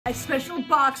A special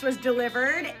box was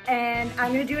delivered and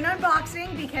I'm gonna do an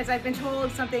unboxing because I've been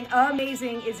told something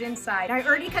amazing is inside. I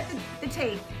already cut the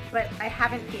tape, but I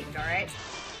haven't peeked, all right?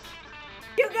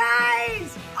 You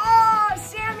guys! Oh,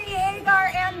 Sammy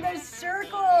Hagar and the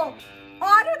Circle!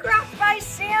 Autographed by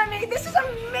Sammy! This is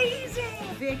amazing!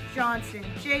 Vic Johnson,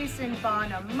 Jason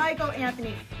Bonham, Michael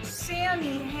Anthony,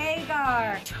 Sammy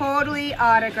Hagar. Totally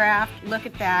autographed. Look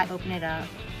at that. Open it up.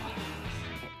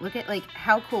 Look at, like,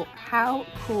 how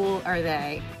cool are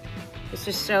they? This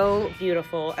is so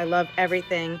beautiful. I love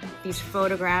everything. These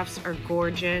photographs are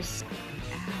gorgeous.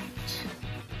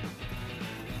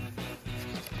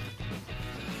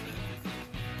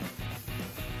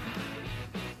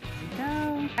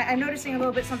 There we go. I'm noticing a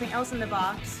little bit something else in the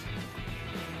box.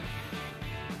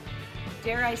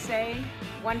 Dare I say,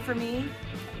 one for me,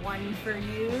 one for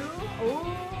you.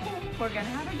 Oh, we're gonna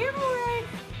have a giveaway.